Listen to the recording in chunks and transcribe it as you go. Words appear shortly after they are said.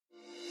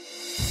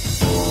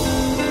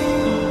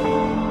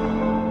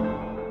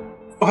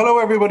Hello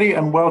everybody,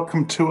 and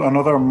welcome to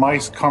another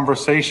MICE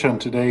conversation.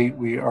 Today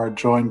we are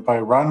joined by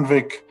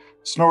Randvik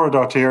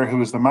Snorradottir,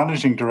 who is the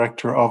Managing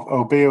Director of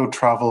Obeo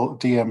Travel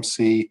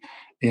DMC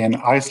in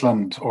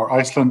Iceland, or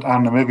Iceland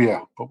and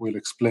Namibia, but we'll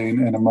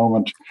explain in a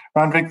moment.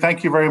 Randvik,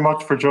 thank you very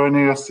much for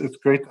joining us. It's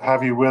great to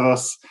have you with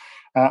us.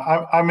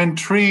 I'm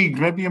intrigued.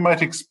 Maybe you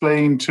might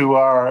explain to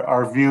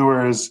our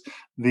viewers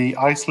the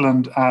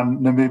Iceland and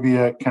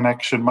Namibia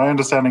connection. My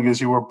understanding is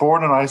you were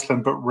born in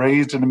Iceland but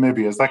raised in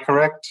Namibia. Is that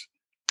correct?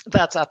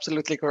 That's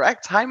absolutely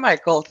correct. Hi,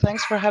 Michael.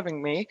 Thanks for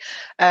having me.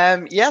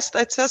 Yes,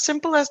 it's as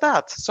simple as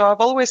that. So I've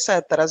always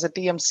said that as a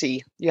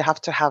DMC, you have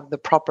to have the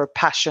proper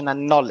passion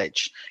and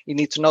knowledge. You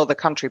need to know the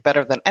country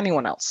better than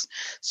anyone else.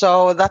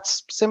 So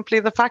that's simply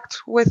the fact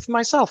with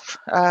myself.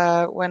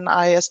 When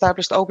I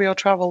established Obeo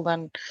Travel,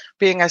 then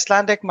being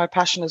Icelandic, my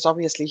passion is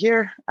obviously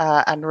here,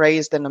 and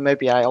raised in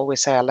Namibia. I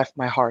always say I left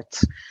my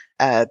heart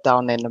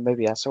down in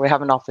Namibia. So we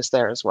have an office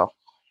there as well.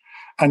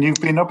 And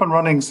you've been up and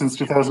running since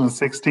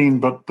 2016,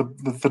 but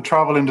the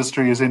travel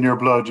industry is in your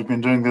blood. You've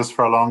been doing this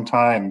for a long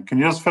time. Can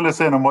you just fill us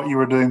in on what you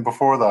were doing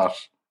before that?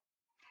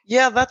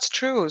 Yeah, that's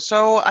true.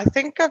 So I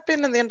think I've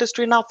been in the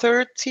industry now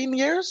 13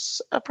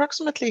 years,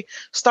 approximately,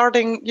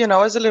 starting,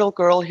 as a little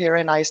girl here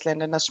in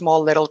Iceland in a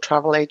small little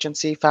travel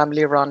agency,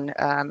 family run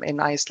in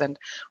Iceland.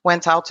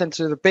 Went out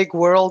into the big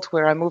world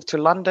where I moved to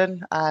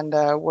London and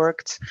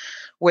worked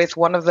with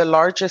one of the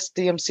largest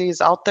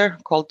DMCs out there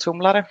called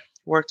Tumlare.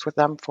 Worked with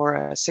them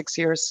for 6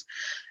 years,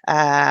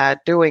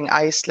 doing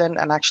Iceland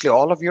and actually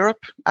all of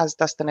Europe as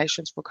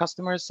destinations for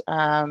customers.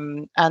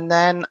 And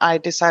then I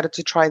decided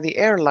to try the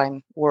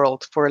airline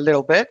world for a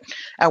little bit.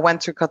 I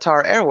went to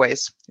Qatar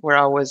Airways, where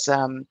I was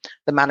the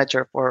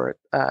manager for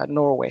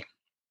Norway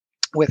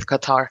with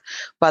Qatar.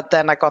 But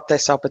then I got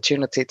this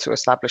opportunity to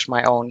establish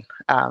my own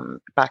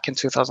back in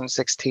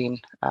 2016.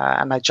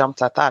 And I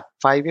jumped at that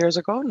 5 years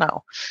ago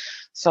now.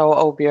 So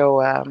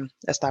Obeo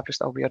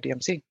established Obeo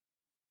DMC.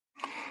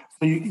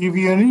 You've a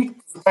unique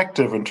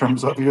perspective in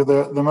terms of you're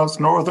the most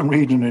northern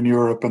region in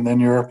Europe, and then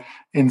you're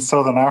in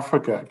Southern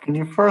Africa. Can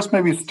you first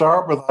maybe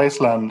start with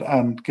Iceland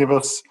and give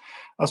us,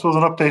 I suppose,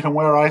 an update on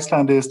where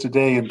Iceland is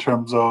today in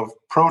terms of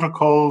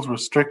protocols,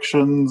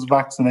 restrictions,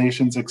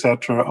 vaccinations,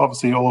 etc.,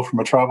 obviously all from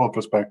a travel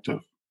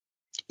perspective?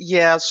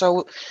 Yeah,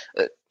 so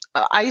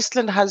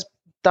Iceland has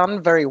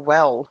done very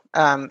well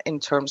in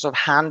terms of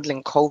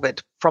handling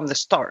COVID from the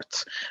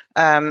start.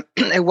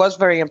 It was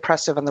very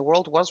impressive, and the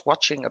world was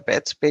watching a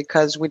bit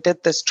because we did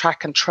this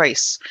track and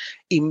trace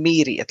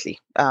immediately.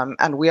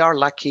 And we are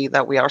lucky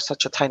that we are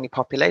such a tiny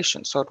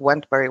population, so it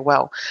went very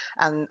well.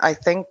 And I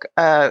think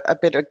a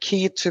bit of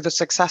key to the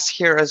success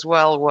here as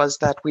well was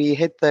that we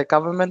hit the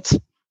government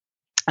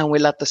and we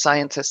let the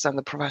scientists and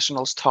the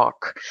professionals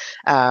talk.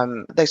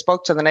 They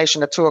spoke to the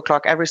nation at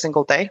 2:00 every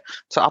single day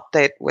to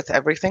update with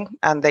everything,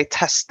 and they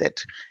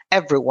tested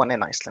everyone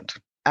in Iceland.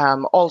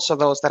 Also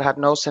those that had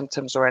no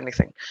symptoms or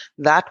anything.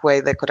 That way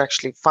they could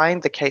actually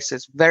find the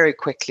cases very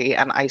quickly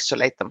and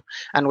isolate them.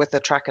 And with the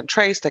track and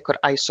trace, they could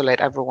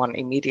isolate everyone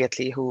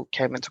immediately who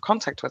came into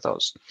contact with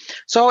those.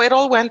 So it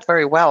all went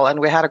very well. And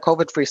we had a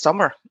COVID-free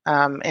summer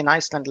in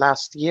Iceland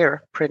last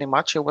year, pretty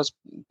much. It was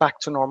back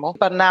to normal.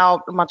 But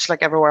now, much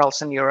like everywhere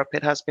else in Europe,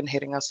 it has been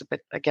hitting us a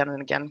bit again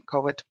and again,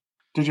 COVID.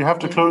 Did you have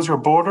to close your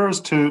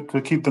borders to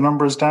keep the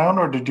numbers down,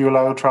 or did you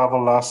allow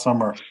travel last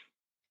summer?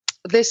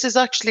 This is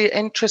actually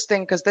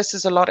interesting because this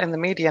is a lot in the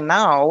media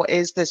now,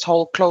 is this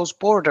whole closed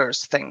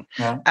borders thing.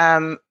 Yeah.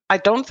 I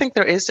don't think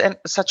there is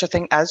such a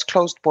thing as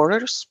closed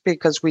borders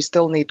because we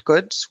still need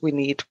goods. We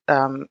need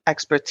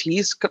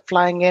expertise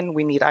flying in.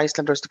 We need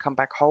Icelanders to come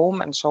back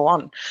home and so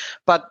on.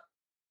 But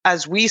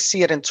as we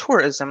see it in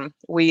tourism,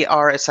 we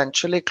are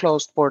essentially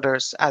closed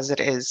borders as it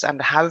is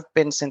and have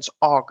been since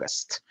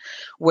August,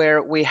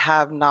 where we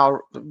have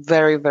now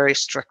very, very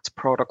strict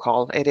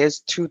protocol. It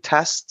is 2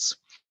 tests,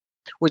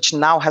 which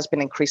now has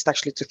been increased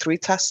actually to 3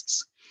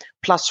 tests,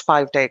 plus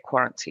 5-day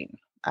quarantine.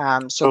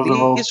 So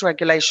these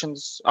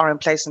regulations are in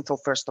place until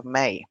 1st of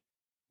May.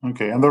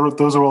 Okay, and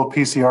those are all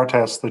PCR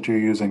tests that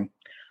you're using?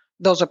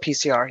 Those are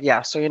PCR,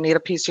 yeah. So you need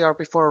a PCR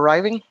before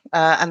arriving,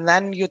 and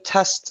then you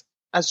test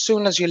as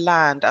soon as you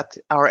land at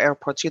our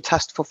airports. You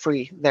test for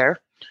free there.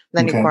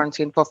 Then you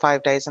quarantine for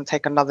 5 days and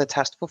take another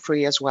test for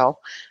free as well,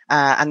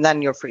 and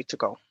then you're free to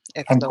go.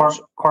 And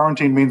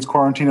quarantine means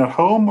quarantine at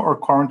home or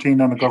quarantine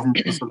in a government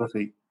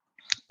facility?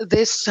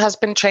 This has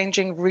been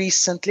changing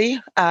recently,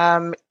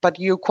 but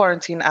you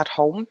quarantine at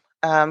home.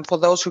 For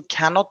those who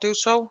cannot do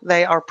so,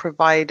 they are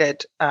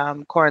provided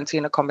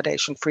quarantine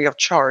accommodation free of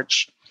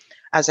charge,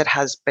 as it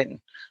has been.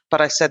 But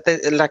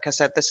like I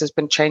said, this has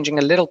been changing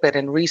a little bit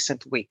in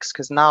recent weeks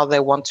because now they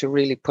want to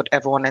really put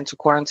everyone into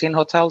quarantine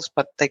hotels,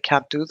 but they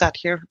can't do that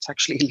here. It's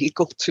actually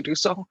illegal to do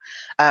so.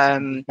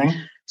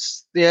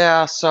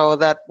 Yeah, so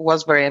that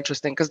was very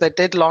interesting because they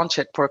did launch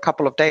it for a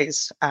couple of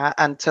days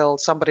until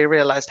somebody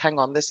realized, hang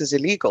on, this is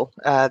illegal.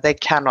 They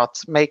cannot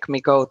make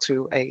me go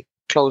to a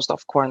closed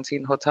off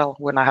quarantine hotel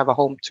when I have a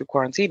home to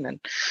quarantine in.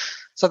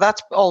 So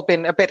that's all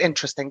been a bit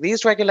interesting.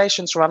 These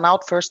regulations run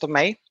out 1st of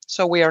May.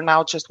 So we are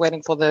now just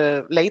waiting for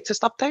the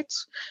latest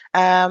updates.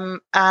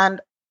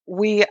 And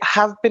we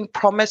have been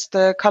promised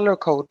the color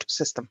code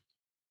system.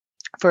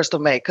 1st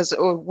of May, because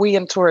we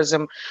in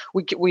tourism,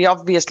 we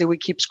obviously we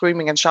keep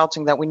screaming and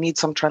shouting that we need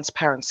some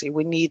transparency,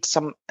 we need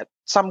some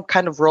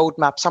kind of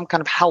roadmap, some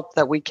kind of help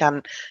that we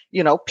can,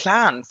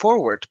 plan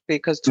forward,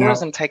 because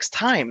tourism takes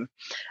time,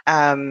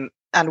 and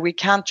we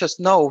can't just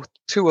know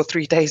 2 or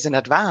 3 days in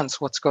advance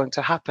what's going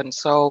to happen.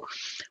 So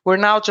we're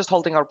now just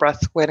holding our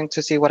breath, waiting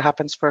to see what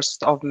happens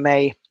 1st of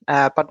May.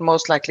 But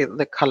most likely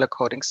the color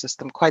coding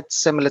system, quite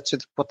similar to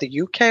what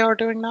the UK are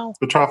doing now.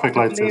 The traffic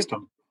light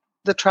system.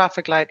 The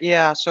traffic light,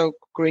 yeah. So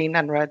green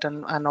and red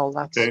and all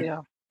that. Okay.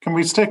 Yeah. Can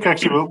we stick?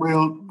 Actually,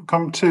 we'll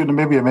come to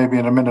Namibia maybe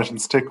in a minute and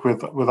stick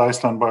with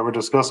Iceland while we're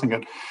discussing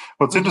it.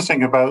 What's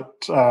interesting about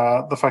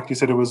the fact you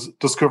said it was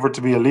discovered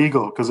to be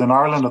illegal, because in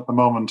Ireland at the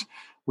moment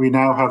we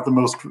now have the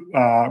most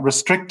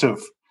restrictive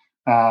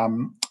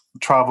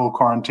travel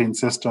quarantine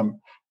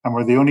system, and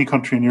we're the only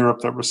country in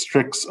Europe that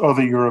restricts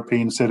other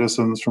European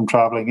citizens from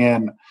traveling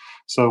in.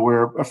 So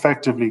we're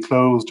effectively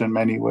closed in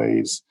many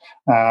ways.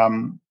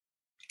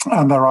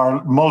 And there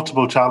are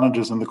multiple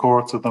challenges in the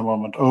courts at the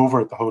moment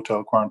over the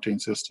hotel quarantine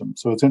system.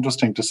 So it's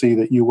interesting to see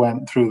that you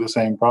went through the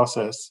same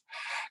process.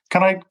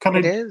 Can I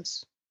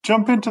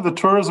jump into the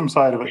tourism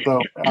side of it,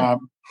 though?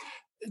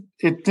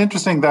 It's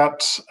interesting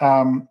that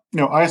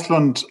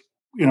Iceland,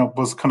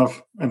 was kind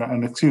of,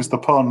 and excuse the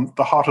pun,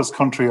 the hottest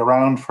country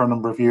around for a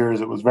number of years.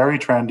 It was very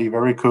trendy,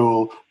 very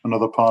cool.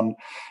 Another pun,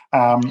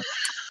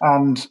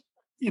 and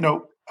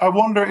I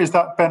wonder, is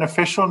that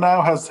beneficial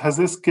now? Has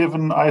this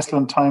given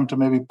Iceland time to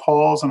maybe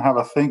pause and have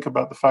a think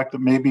about the fact that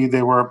maybe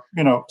they were,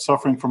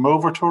 suffering from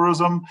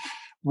over-tourism?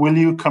 Will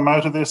you come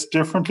out of this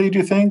differently, do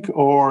you think?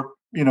 Or,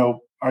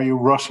 are you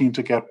rushing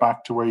to get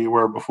back to where you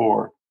were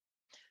before?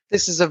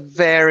 This is a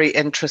very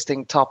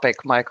interesting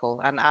topic, Michael,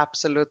 and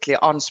absolutely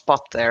on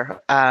spot there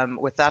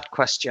with that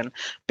question,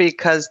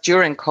 because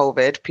during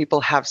COVID, people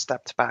have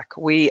stepped back.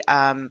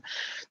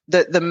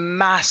 The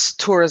mass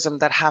tourism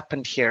that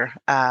happened here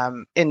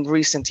in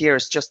recent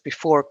years, just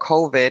before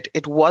COVID,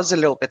 it was a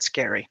little bit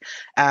scary,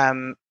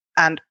 and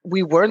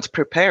we weren't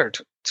prepared,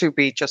 to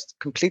be just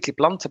completely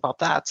blunt about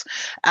that.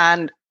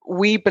 And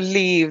we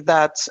believe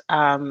that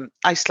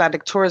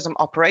Icelandic tourism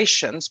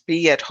operations,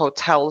 be it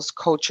hotels,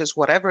 coaches,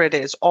 whatever it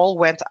is, all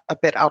went a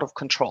bit out of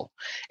control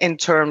in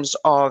terms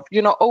of,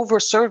 over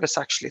service,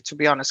 actually, to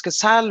be honest, because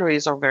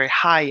salaries are very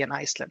high in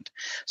Iceland.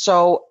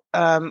 So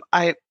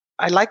I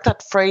like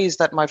that phrase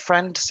that my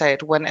friend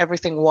said when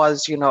everything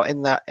was,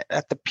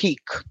 at the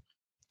peak.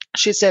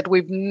 She said,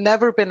 we've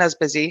never been as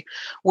busy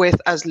with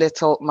as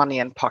little money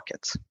in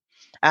pockets.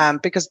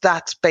 Because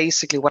that's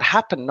basically what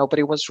happened.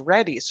 Nobody was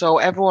ready. So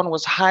everyone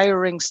was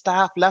hiring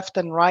staff left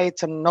and right,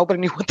 and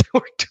nobody knew what they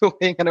were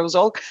doing. And it was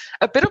all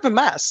a bit of a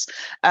mess.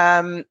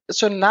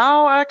 So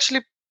now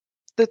actually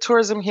the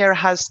tourism here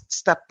has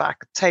stepped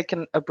back,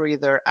 taken a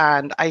breather.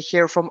 And I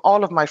hear from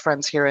all of my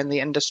friends here in the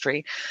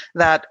industry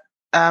that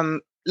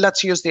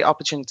let's use the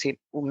opportunity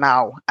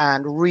now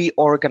and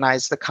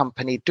reorganize the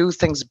company, do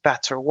things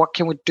better. What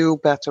can we do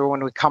better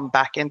when we come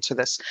back into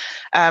this?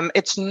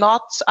 It's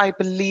not, I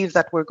believe,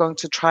 that we're going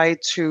to try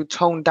to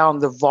tone down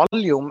the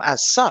volume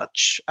as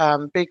such,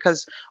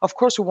 because, of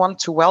course, we want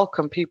to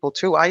welcome people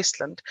to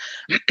Iceland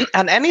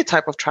and any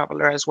type of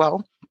traveler as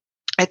well.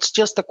 It's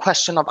just a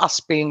question of us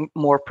being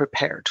more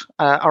prepared.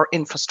 Our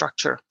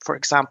infrastructure, for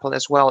example,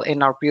 as well,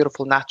 in our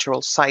beautiful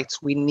natural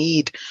sites, we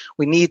need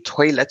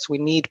toilets, we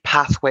need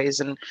pathways,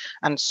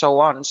 and so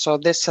on. So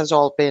this has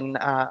all been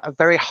a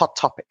very hot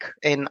topic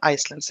in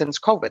Iceland since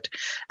COVID,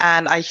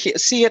 and I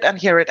see it and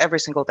hear it every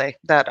single day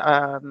that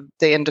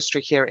the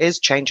industry here is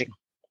changing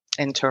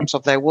in terms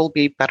of they will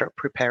be better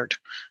prepared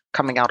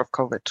coming out of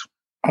COVID.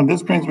 And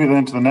this brings me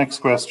then to the next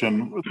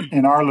question.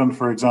 In Ireland,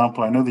 for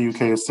example, I know the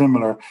UK is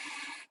similar.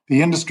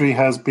 The industry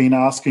has been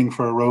asking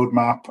for a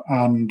roadmap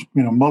and,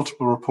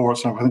 multiple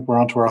reports. And I think we're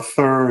on to our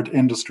third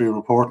industry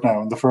report now.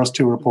 And the first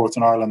two reports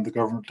in Ireland,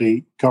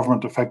 the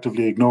government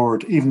effectively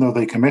ignored, even though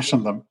they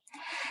commissioned them.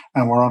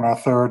 And we're on our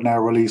third now,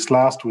 released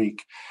last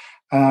week.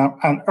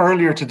 And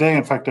earlier today,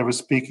 in fact, I was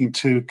speaking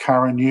to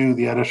Karen Yu,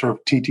 the editor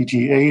of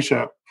TTG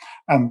Asia,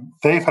 and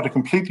they've had a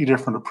completely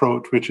different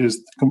approach, which is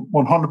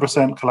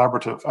 100%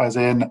 collaborative, as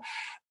in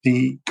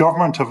the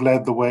government have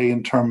led the way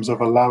in terms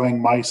of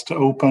allowing MICE to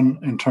open,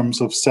 in terms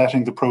of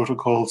setting the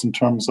protocols, in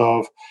terms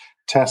of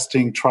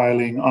testing,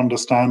 trialing,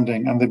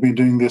 understanding, and they've been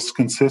doing this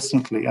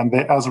consistently. And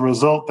as a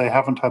result, they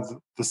haven't had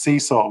the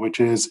seesaw, which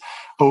is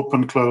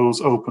open,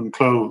 close,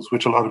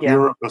 which a lot of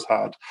Europe has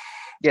had.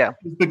 Yeah.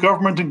 Is the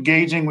government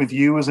engaging with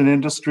you as an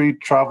industry,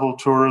 travel,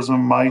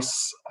 tourism,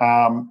 MICE?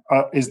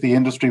 Is the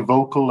industry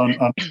vocal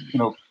and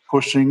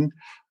pushing,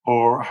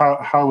 or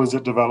how is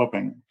it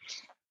developing?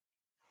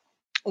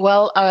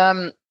 Well,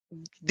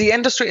 the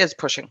industry is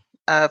pushing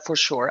for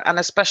sure, and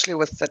especially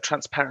with the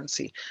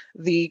transparency.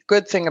 The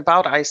good thing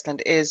about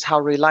Iceland is how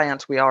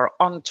reliant we are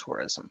on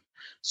tourism.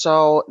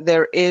 So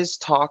there is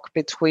talk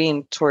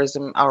between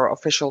tourism, our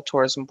official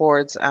tourism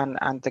boards, and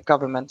the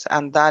government,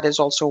 and that is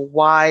also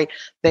why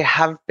they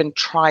have been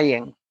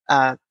trying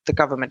the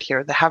government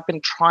here. They have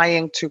been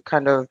trying to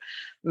kind of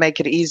make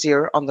it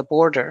easier on the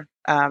border.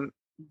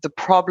 The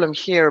problem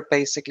here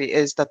basically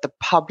is that the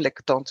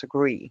public don't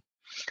agree.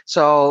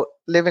 So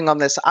living on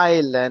this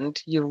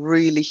island, you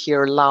really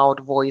hear loud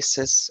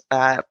voices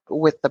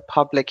with the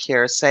public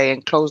here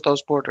saying, close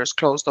those borders,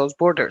 close those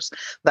borders.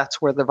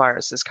 That's where the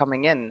virus is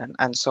coming in,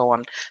 and so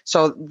on.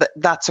 So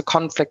that's a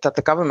conflict that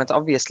the government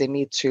obviously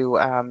need to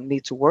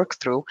work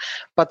through.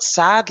 But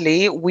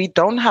sadly, we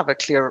don't have a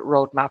clear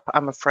roadmap,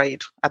 I'm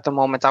afraid, at the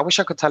moment. I wish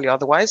I could tell you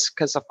otherwise,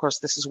 because of course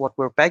this is what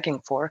we're begging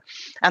for.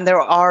 And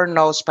there are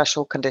no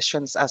special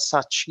conditions as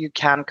such. You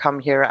can come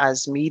here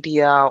as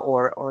media,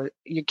 or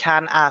you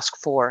can ask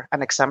for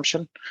an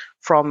exemption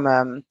from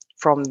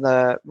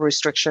the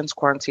restrictions,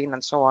 quarantine,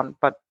 and so on,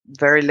 but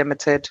very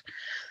limited.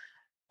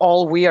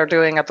 All we are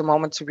doing at the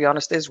moment, to be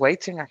honest, is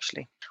waiting.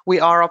 Actually, we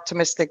are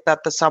optimistic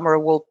that the summer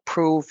will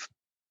prove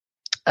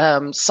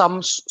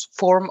some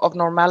form of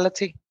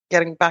normality,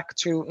 getting back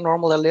to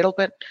normal a little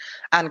bit,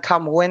 and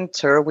come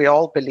winter, we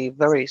all believe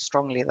very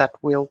strongly that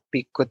we'll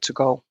be good to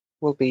go.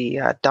 We'll be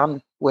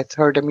done with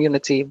herd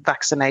immunity,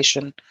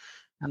 vaccination,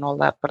 and all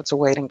that. But it's a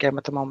waiting game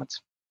at the moment.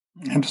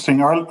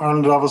 Interesting.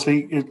 Ireland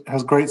obviously it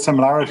has great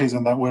similarities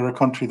in that we're a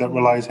country that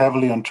relies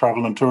heavily on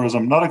travel and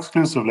tourism, not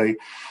exclusively,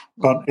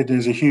 but it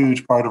is a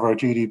huge part of our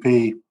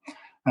GDP.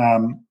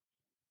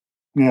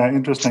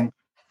 Interesting.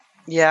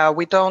 Yeah,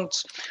 we don't.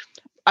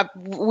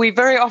 We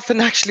very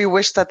often actually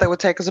wish that they would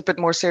take us a bit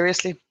more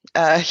seriously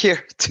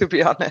here, to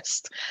be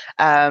honest.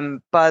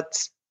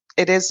 But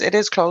it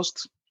is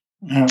closed.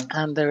 Yeah.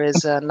 And there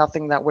is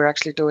nothing that we're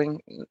actually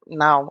doing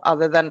now,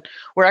 other than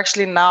we're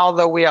actually now,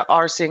 though, we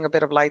are seeing a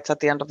bit of light at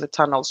the end of the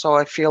tunnel. So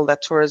I feel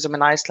that tourism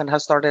in Iceland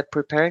has started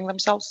preparing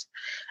themselves.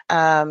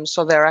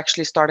 So they're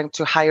actually starting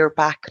to hire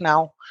back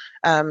now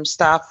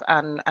staff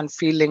and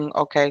feeling,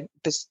 okay,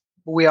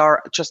 we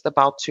are just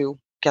about to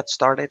get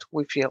started,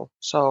 we feel.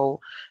 So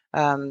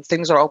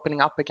things are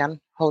opening up again,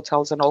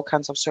 hotels and all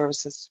kinds of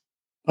services.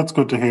 That's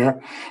good to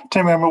hear.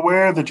 Timmy, I'm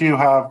aware that you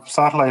have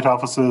satellite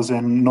offices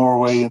in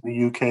Norway, in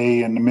the UK,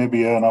 in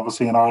Namibia, and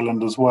obviously in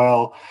Ireland as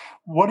well.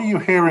 What are you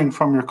hearing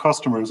from your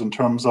customers in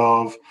terms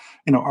of,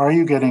 are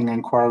you getting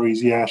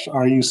inquiries yet?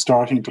 Are you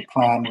starting to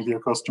plan with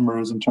your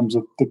customers in terms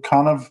of the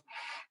kind of,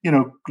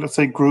 let's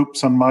say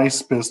groups and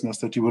MICE business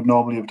that you would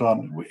normally have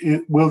done?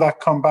 Will that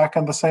come back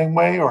in the same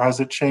way, or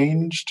has it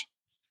changed?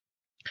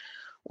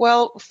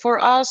 Well,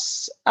 for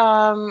us,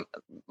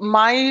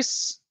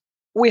 MICE,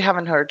 we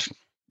haven't heard.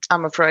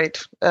 I'm afraid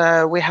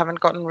we haven't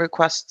gotten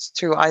requests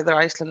to either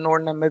Iceland nor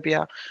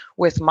Namibia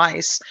with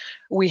MICE.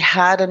 We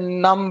had a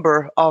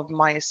number of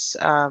MICE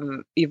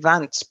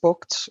events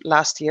booked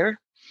last year,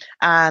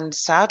 and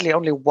sadly,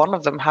 only one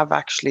of them have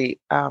actually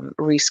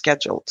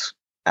rescheduled.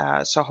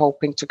 So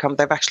hoping to come,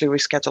 they've actually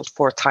rescheduled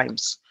 4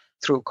 times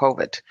through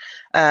COVID.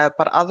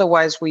 But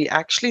otherwise, we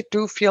actually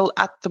do feel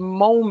at the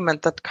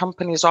moment that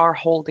companies are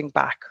holding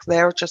back.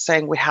 They're just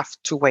saying we have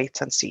to wait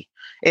and see.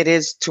 It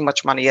is too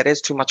much money. It is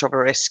too much of a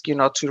risk,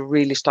 to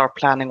really start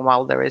planning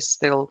while there is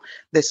still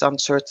this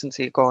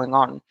uncertainty going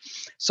on.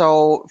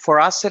 So for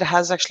us, it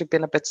has actually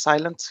been a bit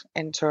silent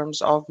in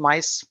terms of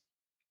MICE.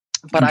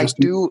 But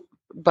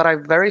I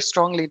very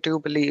strongly do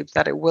believe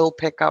that it will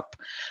pick up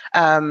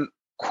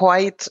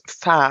quite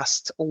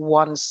fast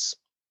once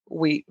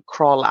we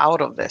crawl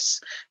out of this,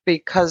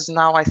 because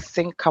now I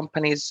think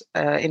companies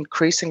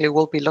increasingly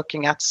will be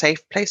looking at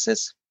safe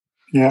places.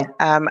 Yeah.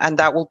 And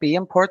that will be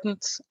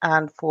important.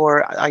 And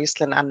for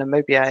Iceland and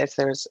Namibia, if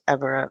there's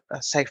ever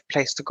a safe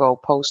place to go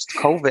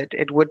post-COVID,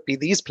 it would be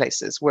these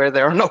places where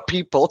there are no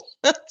people,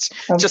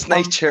 just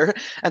nature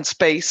and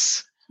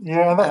space.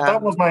 Yeah,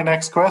 that was my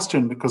next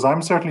question, because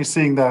I'm certainly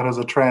seeing that as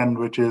a trend,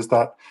 which is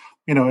that,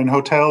 in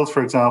hotels,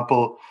 for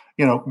example,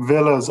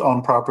 villas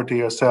on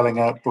property are selling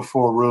out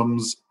before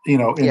rooms, in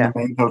the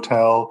main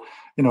hotel.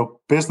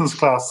 Business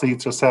class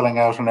seats are selling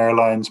out on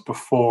airlines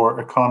before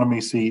economy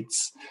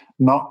seats,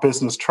 not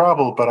business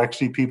travel, but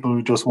actually people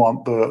who just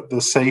want the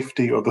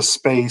safety or the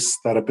space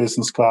that a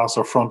business class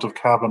or front of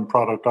cabin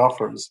product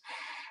offers.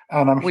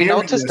 And we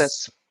noticed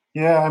this.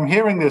 Yeah, I'm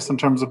hearing this in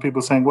terms of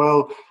people saying,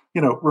 well,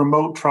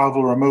 remote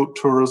travel, remote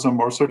tourism,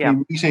 or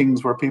certainly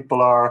meetings where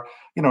people are,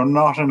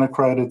 not in a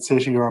crowded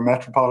city or a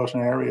metropolitan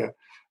area.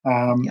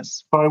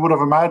 Yes. But I would have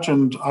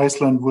imagined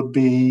Iceland would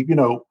be,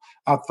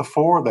 at the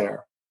fore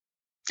there.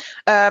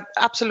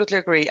 Absolutely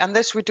agree. And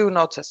this we do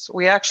notice.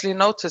 We actually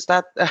notice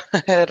that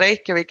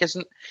Reykjavik is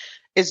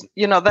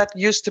that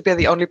used to be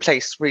the only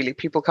place really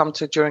people come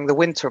to during the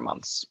winter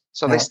months.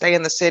 So they stay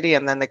in the city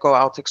and then they go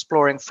out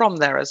exploring from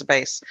there as a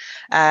base.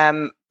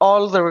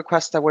 All the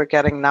requests that we're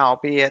getting now,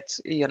 be it,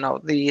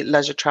 the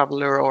leisure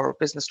traveler or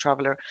business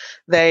traveler,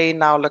 they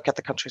now look at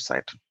the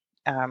countryside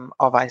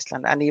of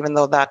Iceland. And even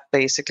though that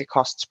basically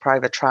costs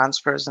private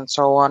transfers and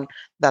so on,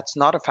 that's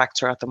not a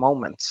factor at the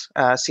moment,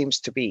 seems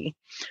to be.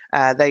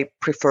 They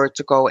prefer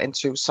to go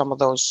into some of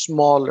those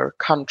smaller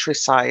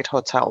countryside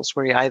hotels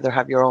where you either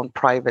have your own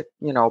private,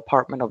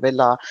 apartment or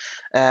villa,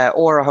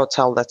 or a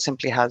hotel that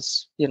simply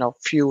has,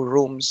 few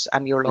rooms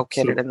and you're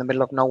located in the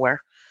middle of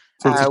nowhere.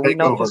 So it's a We takeover.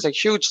 noticed a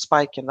huge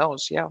spike in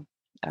those. Yeah.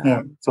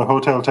 Yeah. So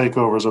hotel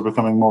takeovers are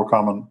becoming more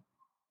common.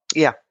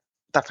 Yeah,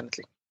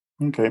 definitely.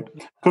 Okay.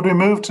 Could we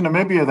move to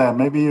Namibia then?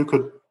 Maybe you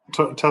could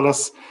tell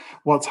us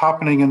what's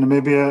happening in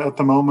Namibia at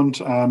the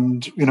moment,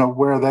 and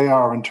where they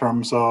are in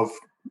terms of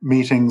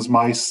meetings,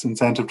 MICE,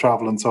 incentive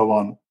travel, and so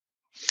on.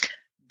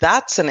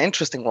 That's an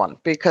interesting one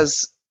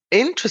because,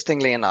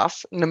 interestingly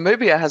enough,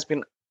 Namibia has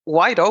been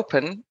wide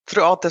open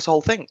throughout this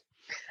whole thing.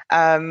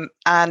 And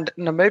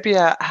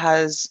Namibia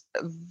has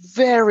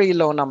very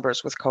low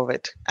numbers with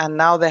COVID, and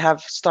now they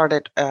have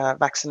started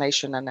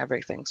vaccination and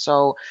everything.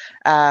 So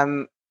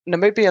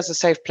Namibia is a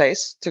safe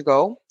place to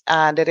go,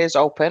 and it is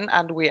open.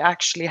 And we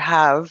actually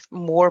have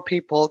more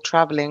people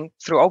traveling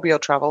through OBO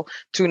travel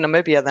to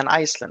Namibia than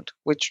Iceland,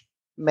 which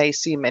may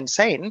seem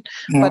insane,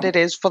 but it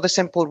is for the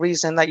simple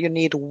reason that you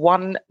need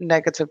one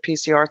negative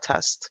PCR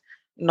test,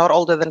 not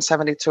older than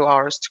 72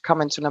 hours, to come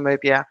into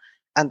Namibia,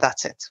 and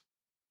that's it.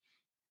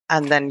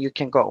 And then you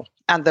can go.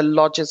 And the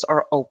lodges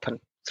are open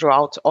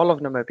throughout all of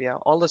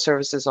Namibia. All the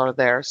services are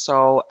there.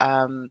 So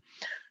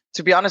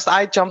to be honest,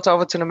 I jumped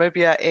over to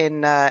Namibia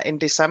in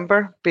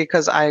December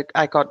because I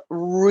got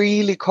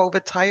really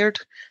COVID tired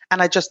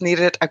and I just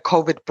needed a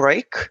COVID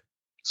break.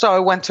 So I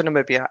went to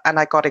Namibia and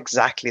I got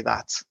exactly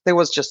that. There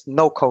was just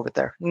no COVID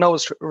there, no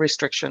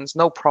restrictions,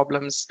 no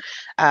problems.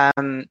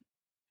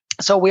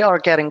 So we are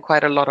getting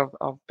quite a lot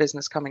of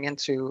business coming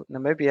into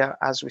Namibia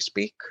as we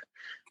speak.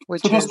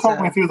 So just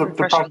talk me through the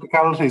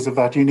practicalities of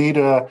that. You need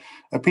a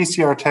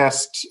PCR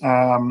test.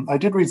 I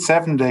did read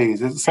 7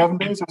 days. Is it 7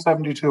 days or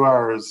 72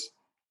 hours?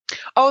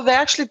 Oh, they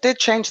actually did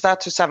change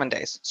that to 7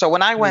 days. So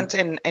when I went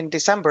in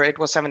December, it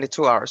was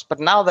 72 hours. But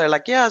now they're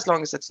like, yeah, as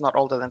long as it's not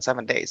older than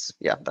 7 days.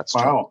 Yeah, that's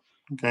true. Wow.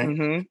 Okay.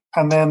 Mm-hmm.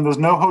 And then there's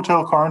no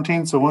hotel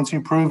quarantine. So once you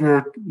prove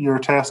your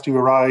test, you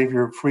arrive,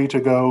 you're free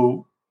to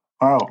go.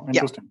 Wow,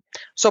 interesting.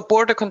 Yeah. So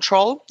border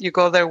control, you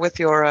go there with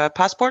your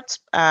passports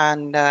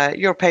and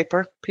your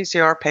paper,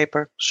 PCR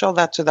paper, show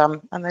that to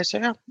them, and they say,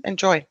 yeah,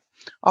 enjoy.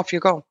 Off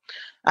you go.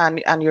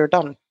 And you're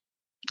done.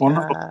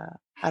 Wonderful.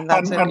 And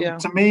that's it, yeah.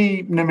 To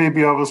me,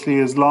 Namibia obviously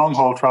is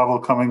long-haul travel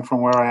coming from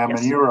where I am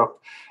in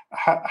Europe.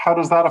 How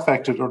does that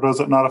affect it, or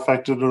does it not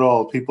affect it at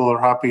all? People are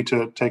happy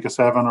to take a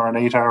 7 or an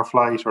 8-hour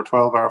flight or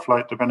 12-hour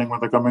flight, depending where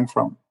they're coming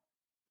from.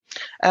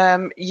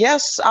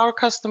 Yes, our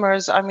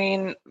customers, I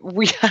mean,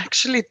 we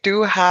actually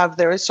do have,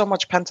 there is so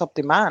much pent-up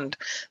demand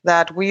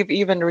that we've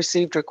even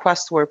received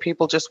requests where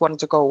people just wanted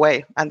to go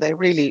away and they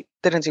really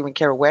didn't even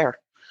care where.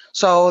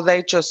 So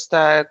they just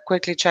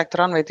quickly checked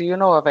runway. Do you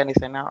know of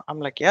anything? I'm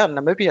like, yeah,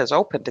 Namibia is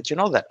open. Did you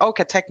know that?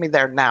 Okay, take me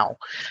there now.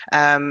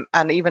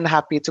 And even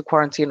happy to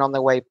quarantine on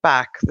the way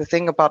back. The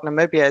thing about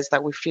Namibia is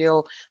that we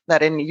feel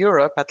that in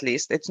Europe, at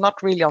least, it's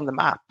not really on the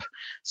map.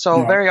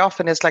 So very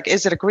often it's like,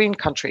 is it a green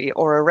country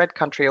or a red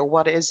country, or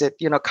what is it?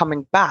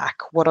 Coming back.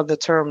 What are the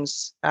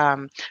terms?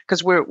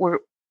 Because we're,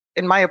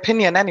 in my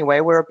opinion, anyway,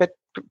 we're a bit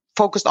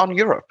focused on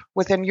Europe,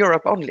 within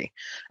Europe only.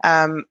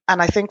 And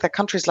I think that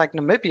countries like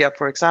Namibia,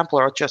 for example,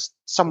 are just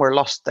somewhere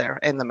lost there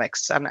in the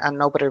mix, and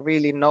nobody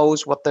really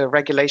knows what the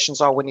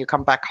regulations are when you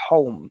come back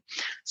home.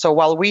 So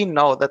while we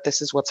know that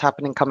this is what's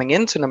happening coming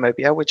into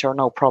Namibia, which are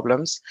no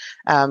problems,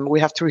 we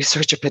have to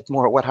research a bit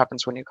more what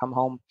happens when you come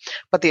home.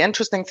 But the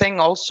interesting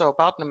thing also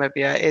about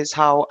Namibia is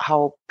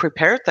how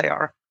prepared they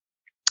are.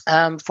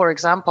 For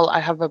example, I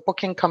have a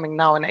booking coming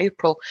now in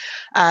April,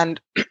 and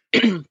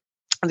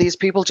these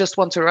people just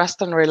want to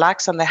rest and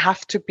relax, and they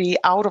have to be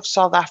out of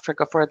South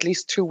Africa for at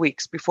least 2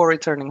 weeks before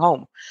returning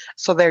home.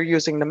 So they're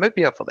using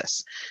Namibia for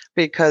this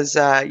because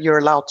you're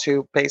allowed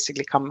to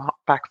basically come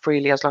back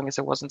freely as long as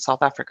it was in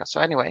South Africa.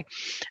 So anyway,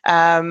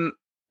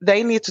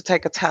 they need to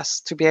take a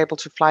test to be able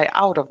to fly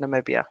out of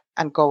Namibia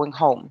and going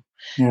home.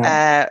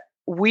 Yeah.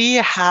 We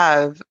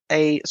have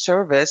a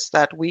service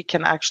that we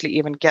can actually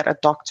even get a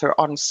doctor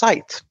on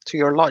site to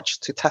your lodge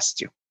to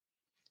test you.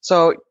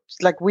 So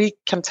like we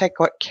can take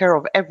care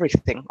of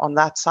everything on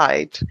that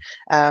side.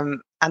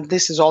 And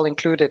this is all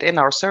included in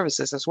our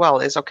services as well,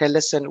 is, okay,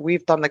 listen,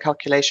 we've done the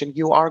calculation.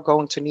 You are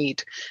going to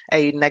need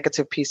a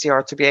negative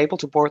PCR to be able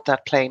to board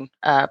that plane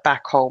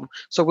back home.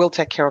 So we'll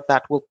take care of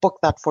that. We'll book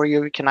that for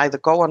you. You can either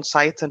go on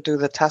site and do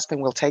the test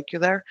and we'll take you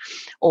there.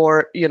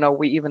 Or,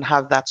 we even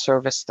have that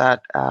service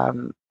that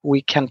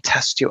we can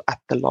test you at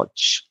the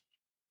lodge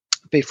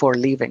before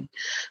leaving.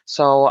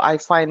 So I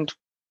find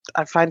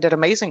it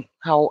amazing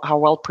how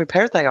well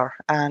prepared they are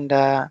and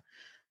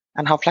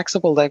how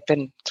flexible they've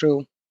been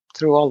through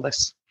all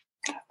this.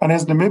 And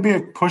is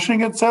Namibia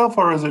pushing itself,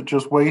 or is it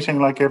just waiting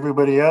like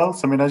everybody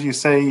else? I mean, as you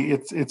say,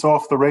 it's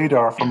off the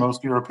radar for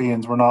most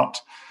Europeans.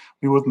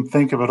 We wouldn't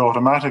think of it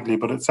automatically,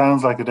 but it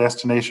sounds like a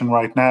destination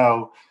right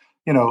now,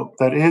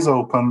 that is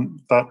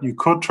open, that you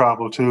could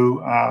travel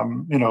to,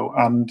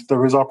 and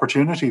there is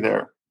opportunity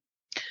there.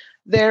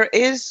 There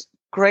is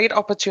great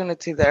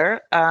opportunity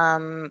there.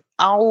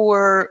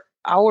 Our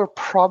our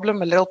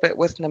problem a little bit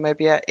with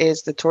Namibia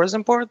is the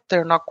tourism board.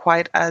 They're not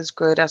quite as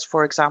good as,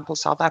 for example,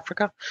 South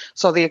Africa.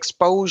 So the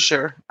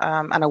exposure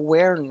and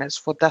awareness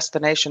for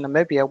destination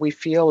Namibia, we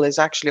feel, is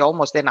actually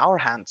almost in our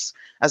hands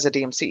as a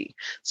DMC.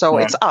 So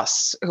it's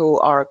us who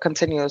are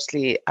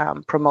continuously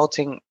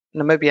promoting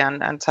Namibia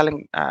and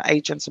telling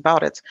agents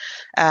about it.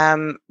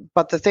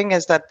 But the thing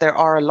is that there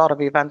are a lot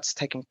of events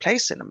taking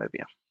place in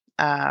Namibia.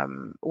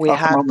 We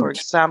had, for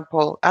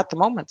example, at the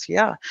moment,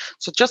 yeah.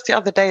 So just the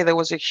other day, there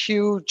was a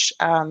huge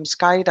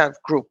skydive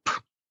group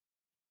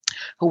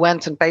who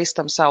went and based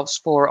themselves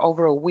for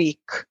over a week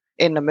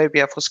in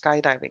Namibia for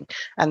skydiving.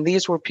 And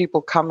these were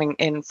people coming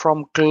in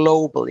from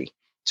globally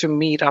to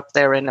meet up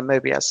there in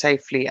Namibia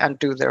safely and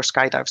do their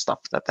skydive stuff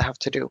that they have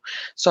to do.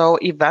 So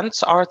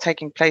events are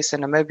taking place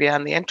in Namibia.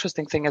 And the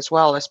interesting thing as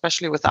well,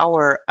 especially with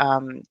our,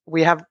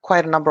 we have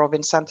quite a number of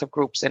incentive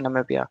groups in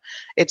Namibia.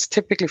 It's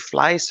typically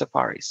fly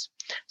safaris.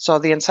 So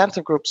the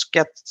incentive groups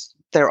get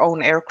their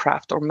own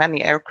aircraft or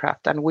many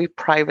aircraft, and we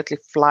privately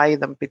fly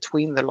them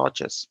between the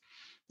lodges.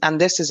 And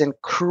this is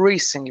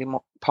increasingly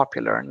more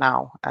popular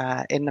now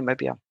in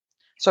Namibia.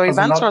 So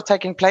events are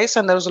taking place,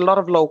 and there's a lot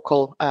of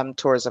local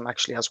tourism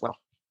actually as well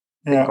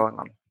going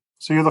on.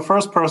 So you're the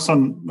first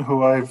person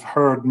who I've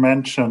heard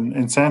mention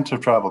incentive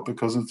travel,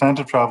 because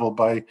incentive travel,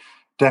 by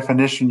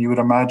definition, you would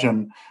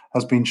imagine,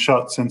 has been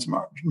shut since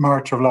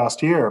March of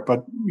last year.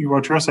 But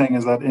what you're saying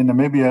is that in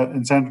Namibia,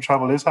 incentive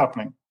travel is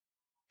happening.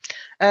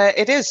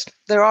 It is.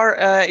 There are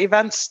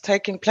events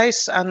taking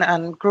place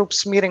and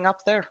groups meeting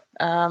up there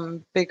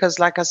because,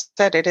 like I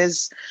said, it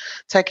is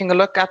taking a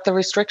look at the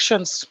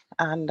restrictions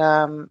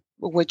and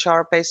which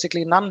are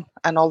basically none,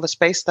 and all the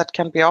space that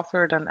can be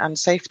offered and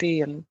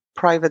safety and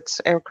private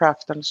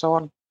aircraft and so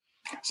on.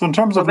 So in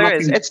terms of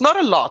it's not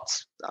a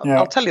lot,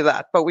 I'll tell you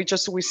that, but we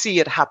see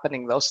it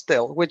happening though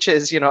still, which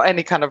is,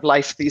 any kind of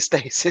life these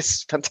days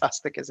is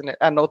fantastic, isn't it?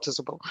 And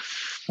noticeable.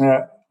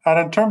 Yeah. And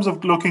in terms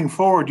of looking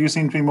forward, you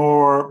seem to be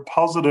more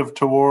positive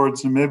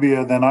towards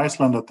Namibia than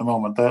Iceland at the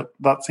moment.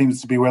 That seems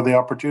to be where the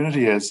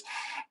opportunity is.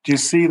 Do you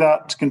see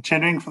that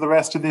continuing for the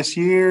rest of this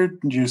year?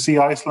 Do you see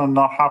Iceland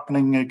not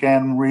happening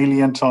again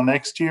really until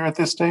next year at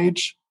this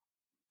stage?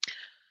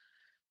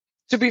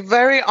 To be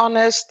very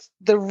honest,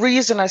 the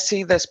reason I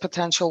see this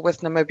potential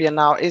with Namibia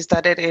now is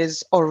that it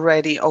is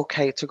already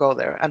okay to go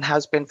there and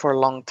has been for a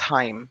long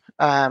time.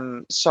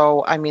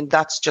 So, I mean,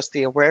 that's just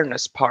the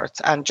awareness part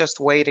and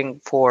just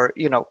waiting for,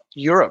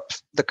 Europe,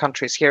 the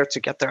countries here, to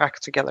get their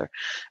act together.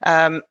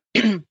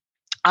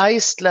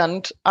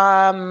 Iceland,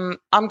 I'm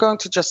going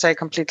to just say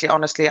completely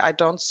honestly, I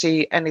don't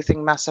see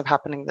anything massive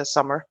happening this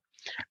summer.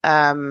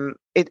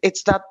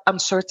 It's that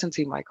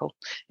uncertainty, Michael.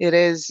 It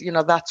is,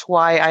 that's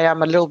why I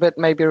am a little bit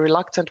maybe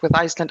reluctant with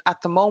Iceland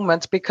at the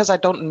moment, because I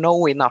don't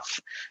know enough,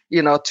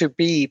 to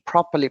be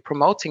properly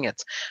promoting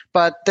it.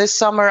 But this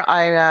summer,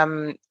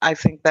 I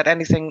think that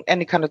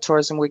any kind of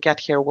tourism we get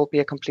here will be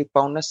a complete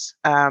bonus.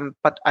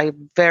 But I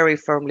very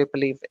firmly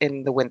believe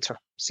in the winter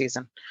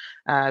season.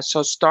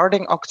 So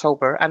starting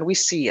October, and we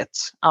see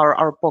it,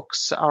 our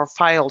books, our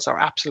files are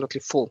absolutely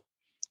full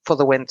for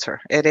the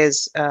winter. It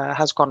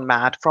has gone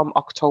mad from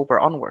October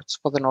onwards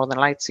for the Northern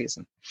Light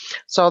season.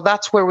 So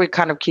that's where we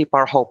kind of keep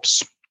our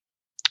hopes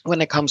when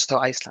it comes to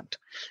Iceland.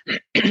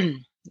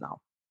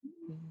 No.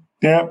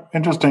 Yeah,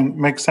 interesting.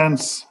 Makes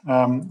sense.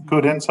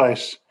 Good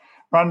insight.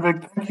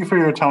 Rannveig, thank you for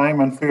your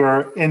time and for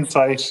your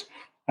insight.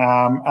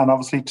 And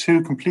obviously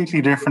 2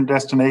 completely different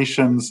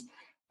destinations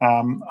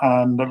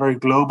and a very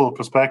global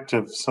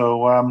perspective.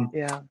 So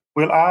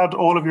we'll add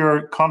all of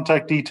your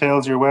contact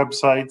details, your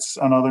websites,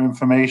 and other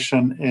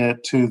information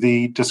to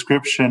the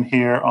description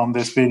here on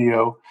this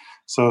video.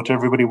 So to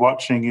everybody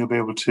watching, you'll be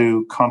able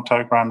to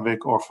contact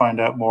Rannveig or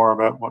find out more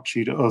about what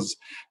she does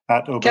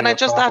at Obeo. Can I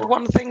just add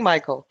one thing,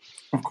 Michael?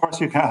 Of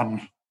course you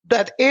can.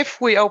 That if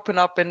we open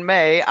up in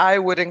May, I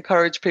would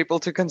encourage people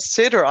to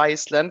consider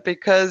Iceland,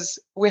 because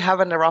we have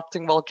an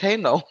erupting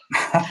volcano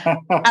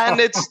and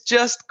it's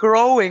just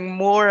growing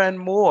more and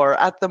more.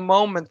 At the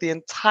moment, the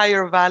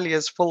entire valley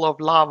is full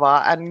of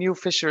lava and new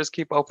fissures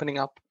keep opening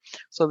up.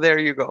 So there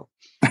you go.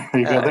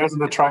 There you go. There's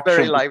an attraction.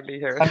 Very lively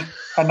here.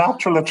 A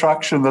natural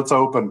attraction that's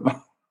open.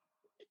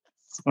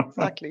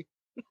 Exactly.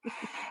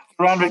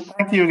 Rannveig,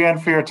 thank you again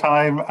for your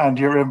time and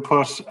your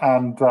input,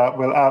 and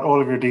we'll add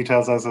all of your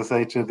details, as I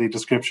say, to the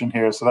description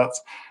here. So that's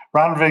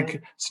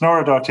Rannveig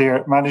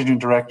Snorradottir, Managing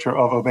Director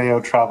of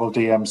Obeo Travel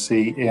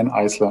DMC in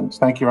Iceland.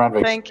 Thank you,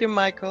 Rannveig. Thank you,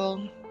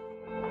 Michael.